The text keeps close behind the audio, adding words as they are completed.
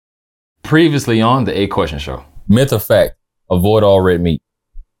Previously on the 8-Question Show. Myth or fact? Avoid all red meat.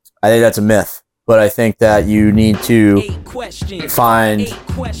 I think that's a myth, but I think that you need to find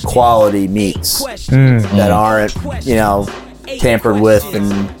quality meats that aren't, tampered with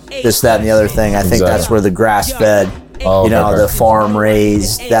and this, that, and the other thing. I think that's where the grass-fed, the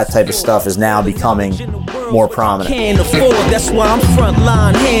farm-raised, that type of stuff is now becoming more prominent. Can't afford, that's why I'm front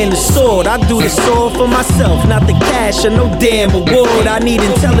line, hand the sword. I do this all for myself, not the cash or no damn award. I need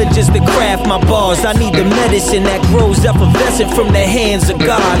intelligence to craft my bars. I need the medicine that grows effervescent from the hands of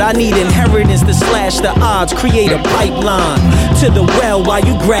God. I need inheritance to slash the odds, create a pipeline to the well while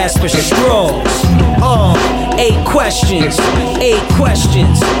you grasp for straws. 8 questions, 8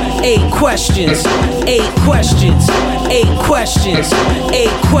 questions, 8 questions, 8 questions, 8 questions, 8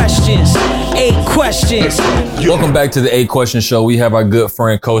 questions, 8 questions. Welcome back to the 8-Question Show. We have our good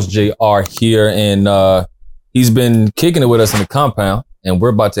friend Coach JR here, and he's been kicking it with us in the compound, and we're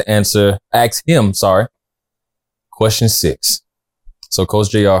about to ask him, question 6. So,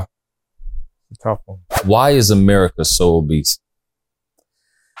 Coach JR, tough one. Why is America so obese?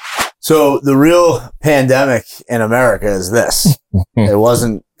 So the real pandemic in America is this. It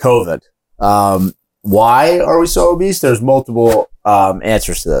wasn't COVID. Why are we so obese? There's multiple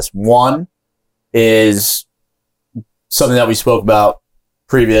answers to this. One is something that we spoke about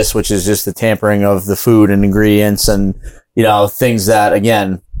previous, which is just the tampering of the food and ingredients and, things that,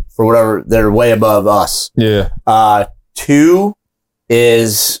 again, for whatever, they're way above us. Yeah. 2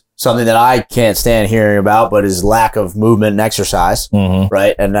 is something that I can't stand hearing about, but is lack of movement and exercise. Mm-hmm.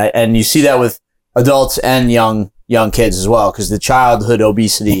 Right. And you see that with adults and young kids as well, because the childhood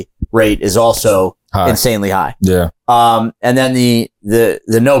obesity rate is also insanely high. Yeah. And then the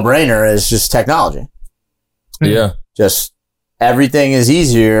no-brainer is just technology. Yeah. Just everything is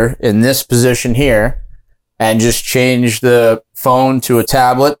easier in this position here, and just change the phone to a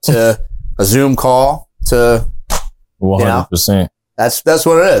tablet to a Zoom call to 100%. That's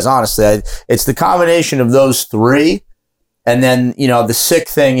what it is, honestly. It's the combination of those 3. And then, the sick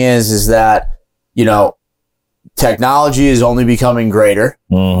thing is that, technology is only becoming greater,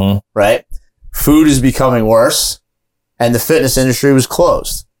 right? Food is becoming worse, and the fitness industry was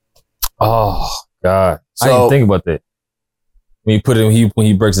closed. Oh, God. So, I didn't think about that. When you put it, when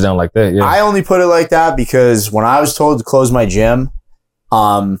he breaks it down like that, yeah. I only put it like that because when I was told to close my gym,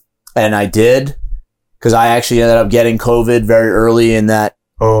 and I did, because I actually ended up getting COVID very early in that.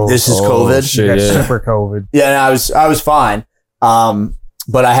 This is COVID. Shit, yeah. Super COVID. Yeah, and I was fine.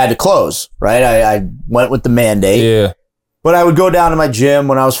 But I had to close, right? I went with the mandate. Yeah. But I would go down to my gym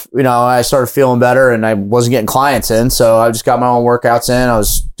when I was, I started feeling better and I wasn't getting clients in. So I just got my own workouts in. I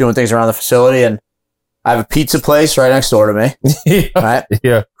was doing things around the facility, and I have a pizza place right next door to me. Right?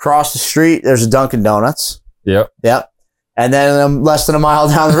 Yeah. Across the street, there's a Dunkin' Donuts. Yep. And then less than a mile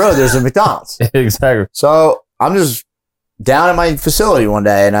down the road, there's a McDonald's. Exactly. So I'm just down at my facility one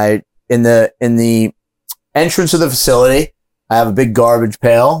day, and in the entrance of the facility, I have a big garbage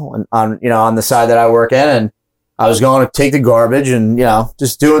pail on the side that I work in, and I was going to take the garbage and,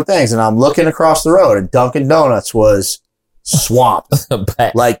 just doing things, and I'm looking across the road, and Dunkin' Donuts was swamped.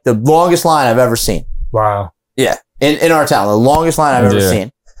 Like the longest line I've ever seen. Wow. Yeah. In our town, the longest line I've ever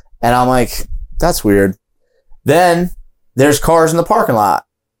seen. And I'm like, that's weird. Then there's cars in the parking lot,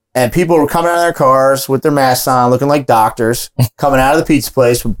 and people were coming out of their cars with their masks on, looking like doctors, coming out of the pizza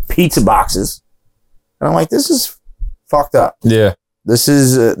place with pizza boxes. And I'm like, this is fucked up. Yeah. This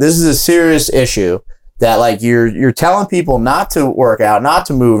is a serious issue that, like, you're telling people not to work out, not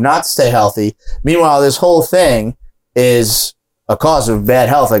to move, not to stay healthy. Meanwhile, this whole thing is a cause of bad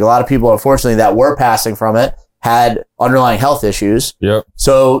health. Like, a lot of people, unfortunately, that were passing from it had underlying health issues. Yep.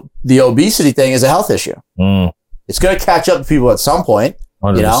 So the obesity thing is a health issue. It's going to catch up to people at some point,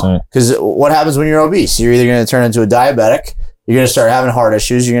 100%. because what happens when you're obese? You're either going to turn into a diabetic, you're going to start having heart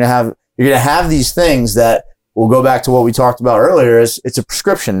issues, you're going to have these things that will go back to what we talked about earlier. Is it's a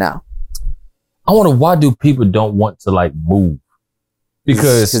prescription now. I wonder, why do people don't want to move?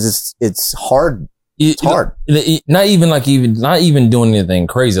 Because it's hard. It's hard. Not even doing anything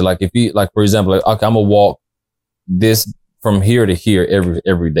crazy. Like, if you, for example, okay, I'm gonna walk this from here to here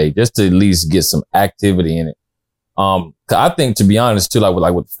every day, just to at least get some activity in it. 'Cause I think, to be honest, too,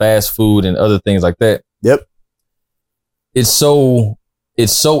 with fast food and other things like that. Yep. It's so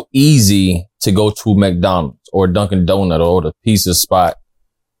easy to go to McDonald's or Dunkin' Donut or the pizza spot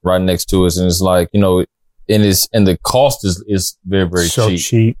right next to us, and it's like, and the cost is very, very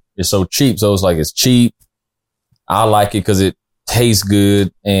cheap. It's so cheap. So it's cheap. I like it because it tastes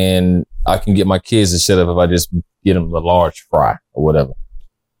good, and I can get my kids to shut up if I just get them the large fry or whatever.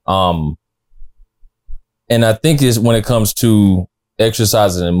 And I think it's when it comes to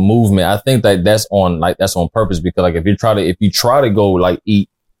exercise and movement, I think that that's on purpose, because like if you try to go like eat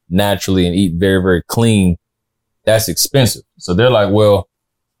naturally and eat very, very clean, that's expensive. So they're like, well,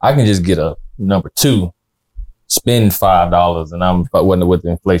 I can just get a number 2, spend $5, and I'm with the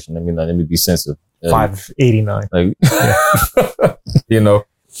inflation. Let me be sensitive. $5.89. Like, you know,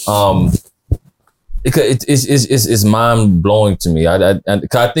 it's mind blowing to me. I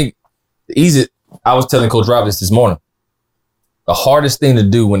think I was telling Coach Rob this morning. The hardest thing to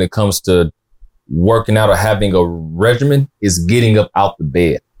do when it comes to working out or having a regimen is getting up out the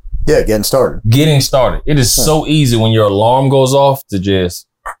bed. Yeah, getting started. It is so easy when your alarm goes off to just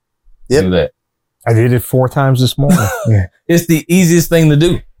do that. I did it 4 times this morning. Yeah. It's the easiest thing to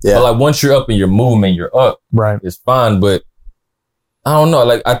do. Yeah. But like once you're up and you're moving, you're up. Right. It's fine. But I don't know.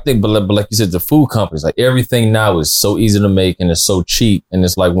 Like I think, but like you said, the food companies, like everything now is so easy to make and it's so cheap. And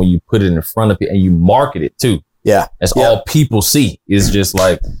it's like when you put it in front of you and you market it too. Yeah. That's all people see. It's just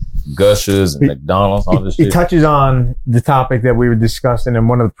like Gushers and McDonald's, all this shit. It touches on the topic that we were discussing in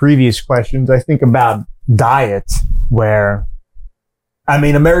one of the previous questions. I think about diet, where, I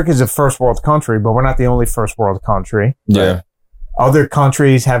mean, America's a first world country, but we're not the only first world country. Yeah. Other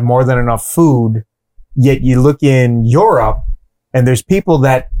countries have more than enough food, yet you look in Europe and there's people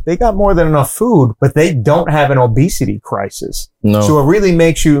that they got more than enough food, but they don't have an obesity crisis. No. So it really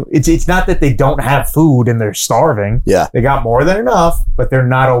makes you, it's not that they don't have food and they're starving. Yeah. They got more than enough, but they're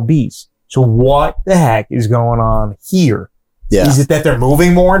not obese. So what the heck is going on here? Yeah. Is it that they're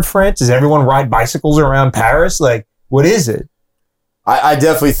moving more in France? Does everyone ride bicycles around Paris? Like, what is it? I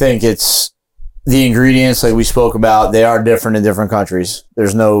definitely think it's the ingredients like we spoke about. They are different in different countries.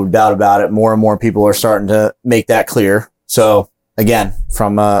 There's no doubt about it. More and more people are starting to make that clear. So again,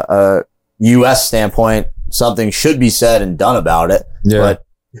 from a U.S. standpoint, something should be said and done about it. Yeah. But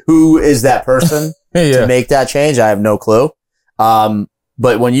who is that person to make that change? I have no clue. But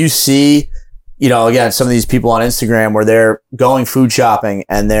when you see, again, some of these people on Instagram where they're going food shopping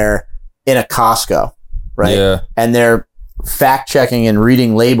and they're in a Costco, right? Yeah. And they're fact checking and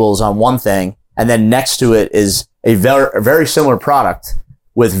reading labels on one thing, and then next to it is a very similar product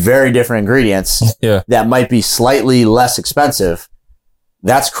with very different ingredients that might be slightly less expensive.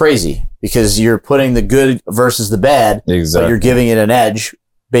 That's crazy because you're putting the good versus the bad, exactly. but you're giving it an edge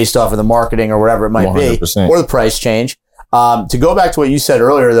based off of the marmarketing or whatever it might 100%. be, or the price change. To go back to what you said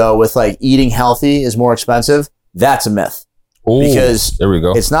earlier, though, with like eating healthy is more expensive, that's a myth. Ooh, because there we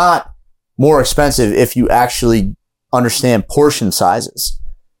go. It's not more expensive if you actually understand portion sizes.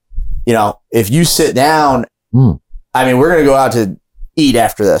 If you sit down, I mean, we're going to go out to eat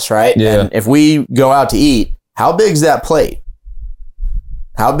after this, right? Yeah. And if we go out to eat, how big's that plate?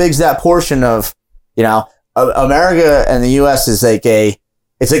 How big's that portion of, America and the US is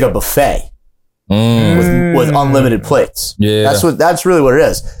it's like a buffet with unlimited plates. Yeah. That's really what it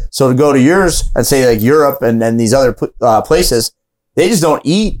is. So to go to yours and say like Europe and these other places, they just don't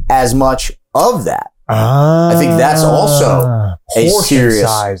eat as much of that. I think that's also a serious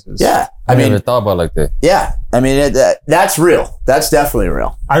sizes. Yeah. I never thought about it like that. Yeah. I mean, that's real. That's definitely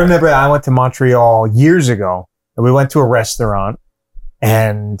real. I remember I went to Montreal years ago and we went to a restaurant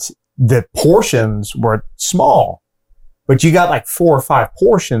and the portions were small, but you got like 4 or 5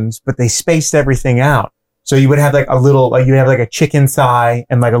 portions, but they spaced everything out. So you would have like you have like a chicken thigh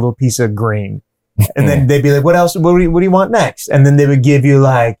and like a little piece of green. And then they'd be like, what else? What do you want next? And then they would give you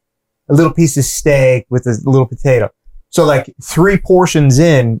like a little piece of steak with a little potato. So like 3 portions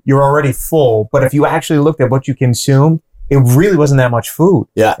in, you're already full. But if you actually looked at what you consumed, it really wasn't that much food.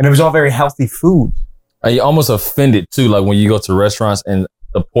 Yeah. And it was all very healthy food. And you're almost offended too. Like when you go to restaurants and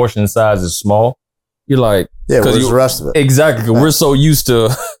the portion size is small, you're like, yeah, where's the rest of it? Exactly. Cause we're so used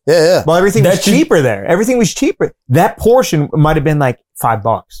to. Yeah. Well, everything was cheaper there. Everything was cheaper. That portion might have been like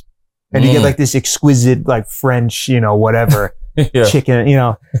 $5. And you get like this exquisite, like French, whatever.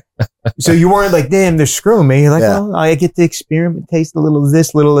 Chicken, so you weren't like, damn, they're screwing me. You're like, well, I get to experiment, taste a little of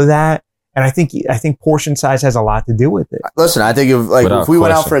this, little of that. And I think portion size has a lot to do with it. Listen, I think if we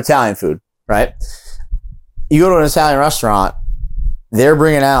went out for Italian food, right? You go to an Italian restaurant, they're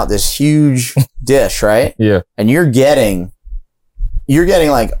bringing out this huge dish, right? Yeah. And you're getting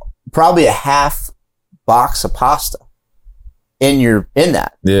like probably a half box of pasta in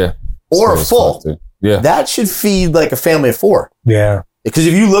that. Yeah. Or a full. Yeah. That should feed like a family of 4. Yeah. Because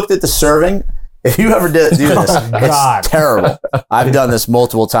if you looked at the serving, if you ever do this, it's terrible. I've done this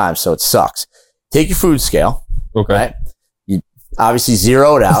multiple times, so it sucks. Take your food scale. Okay. Right? You obviously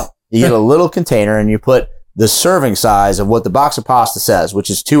zero it out. You get a little container and you put the serving size of what the box of pasta says, which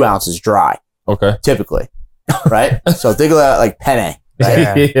is 2 ounces dry. Okay. Typically. Right? So think of that like penne.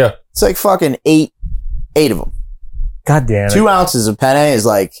 Right? Yeah. It's like fucking eight of them. God damn it. 2 ounces of penne is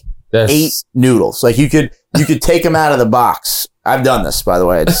like That's 8 noodles. Like you could take them out of the box. I've done this, by the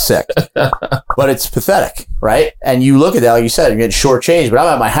way. It's sick, but it's pathetic, right? And you look at that, like you said, you're getting shortchanged. But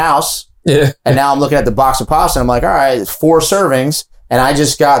I'm at my house, yeah. and now I'm looking at the box of pasta, and I'm like, all right, it's 4 servings, and I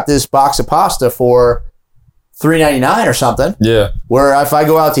just got this box of pasta for $3.99 or something. Yeah. Where if I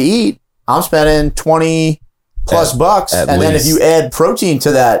go out to eat, I'm spending 20 plus bucks, at and then if least. you add protein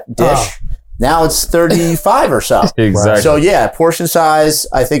to that dish, now it's 35 or so. Exactly. So yeah, portion size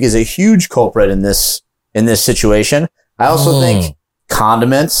I think is a huge culprit in this situation. I also think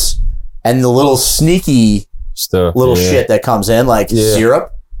condiments and the little sneaky Stuff. little shit that comes in, like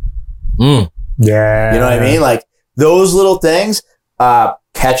syrup. Mm. Yeah. You know what I mean? Like those little things.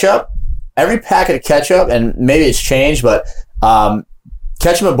 Ketchup. Every packet of ketchup, and maybe it's changed, but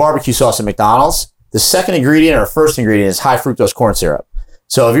ketchup and barbecue sauce at McDonald's, the second ingredient or first ingredient is high fructose corn syrup.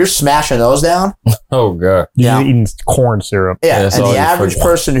 So if you're smashing those down, Oh god. You're eating corn syrup. yeah, that's and all the you average forget.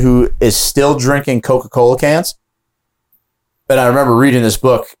 person who is still drinking Coca-Cola cans, and I remember reading this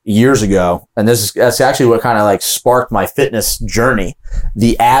book years ago, and that's actually what kind of like sparked my fitness journey,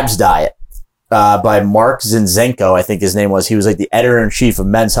 The Abs Diet, by Mark Zinzenko, I think his name was. He was like the editor-in-chief of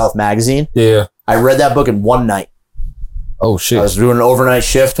Men's Health magazine. Yeah. I read that book in one night. Oh shit. I was doing an overnight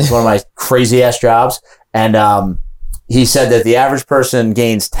shift with one of my crazy ass jobs. And he said that the average person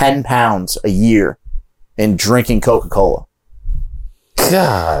gains 10 pounds a year in drinking Coca-Cola.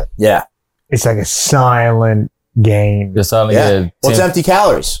 God. Yeah. It's like a silent game. Just only Yeah. had Well, it's 10 empty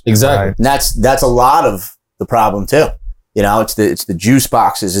calories. Exactly. Right. And that's a lot of the problem too. You know, it's the juice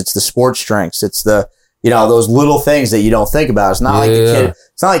boxes, it's the sports drinks, it's the, you know, those little things that you don't think about. It's not like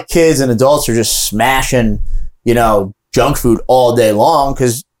it's not like kids and adults are just smashing, you know, junk food all day long,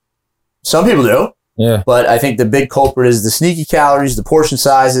 because some people do. Yeah. But I think the big culprit is the sneaky calories, the portion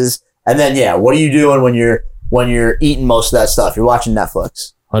sizes, and then what are you doing when you're eating most of that stuff? You're watching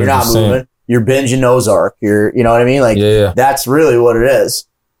Netflix. You're not 100%. moving. You're binging Ozark. You know what I mean? Like that's really what it is.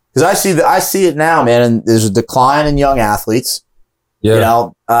 Because I see it now, man, and there's a decline in young athletes. Yeah. You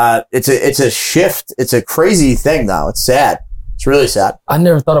know, it's a shift. It's a crazy thing, though. It's sad. It's really sad. I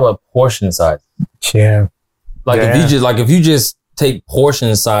never thought about portion size. Yeah. Like if you just take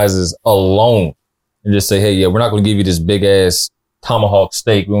portion sizes alone and just say, hey, yeah, we're not going to give you this big ass tomahawk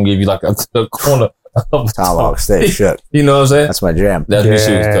steak. We're going to give you like a corner of Tomahawk steak, shit. You know what I'm saying? That's my jam. That's me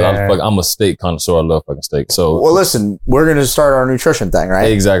too. Because I'm a steak connoisseur. I love fucking steak. So, Well, listen, we're going to start our nutrition thing, right?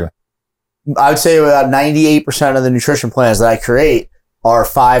 exactly. I would say about 98% of the nutrition plans that I create are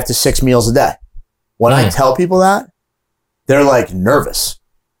 5 to 6 meals a day. When I tell people that, they're like nervous.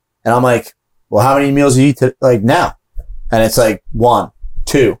 And I'm like, well, how many meals do you eat like now? And it's like 1,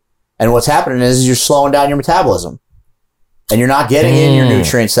 2. And what's happening is you're slowing down your metabolism. And you're not getting in your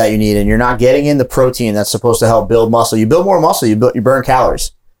nutrients that you need, and you're not getting in the protein that's supposed to help build muscle. You build more muscle, you burn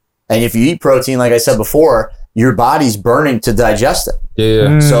calories. And if you eat protein, like I said before, your body's burning to digest it.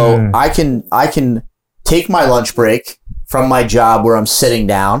 Yeah. So I can take my lunch break from my job where I'm sitting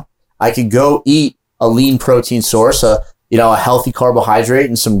down. I could go eat a lean protein source, a healthy carbohydrate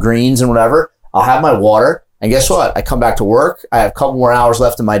and some greens and whatever. I'll have my water, and guess what? I come back to work. I have a couple more hours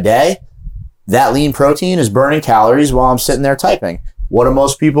left in my day. That lean protein is burning calories while I'm sitting there typing. What are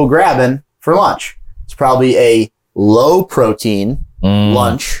most people grabbing for lunch? It's probably a low protein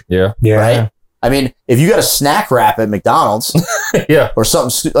lunch. Yeah. Right? I mean, if you got a snack wrap at McDonald's or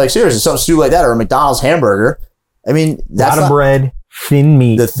something like seriously, something stupid like that, or a McDonald's hamburger, I mean, that's lot of bread, thin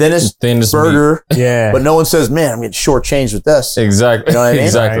meat. the thinnest burger. Yeah. But no one says, man, I'm getting shortchanged with this. Exactly. You know what I mean?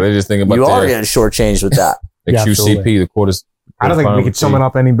 Exactly. They just think about You are the getting shortchanged with that. Yeah, QCP, absolutely. the quarters. I don't think we could sum it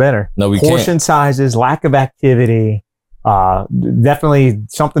up any better. No, we Portion can't. sizes, lack of activity. Definitely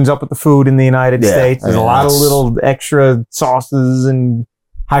something's up with the food in the United States. There's a lot of little extra sauces and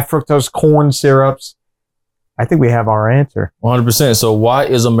high fructose corn syrups. I think we have our answer. 100%. So why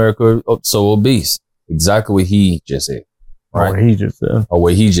is America so obese? Exactly what he just said. Right. Or he just said. Or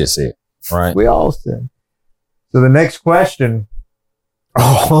what he just said. Right. We all said. So the next question.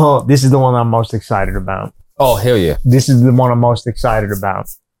 Oh, this is the one I'm most excited about. Oh, hell yeah. This is the one I'm most excited about.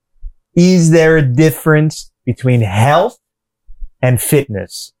 Is there a difference between health and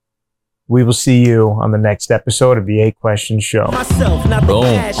fitness? We will see you on the next episode of the 8 Question Show. Boom.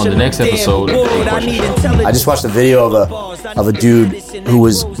 On the next episode of the 8 Question Show. I just watched a video of a dude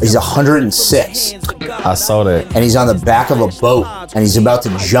he's 106. I saw that. And he's on the back of a boat and he's about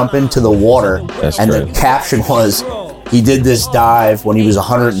to jump into the water. That's and crazy. the caption was, he did this dive when he was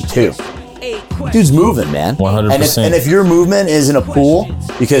 102. Dude's moving, man. 100%. And if your movement is in a pool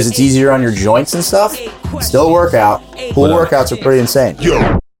because it's easier on your joints and stuff, still workout. Pool workouts are pretty insane.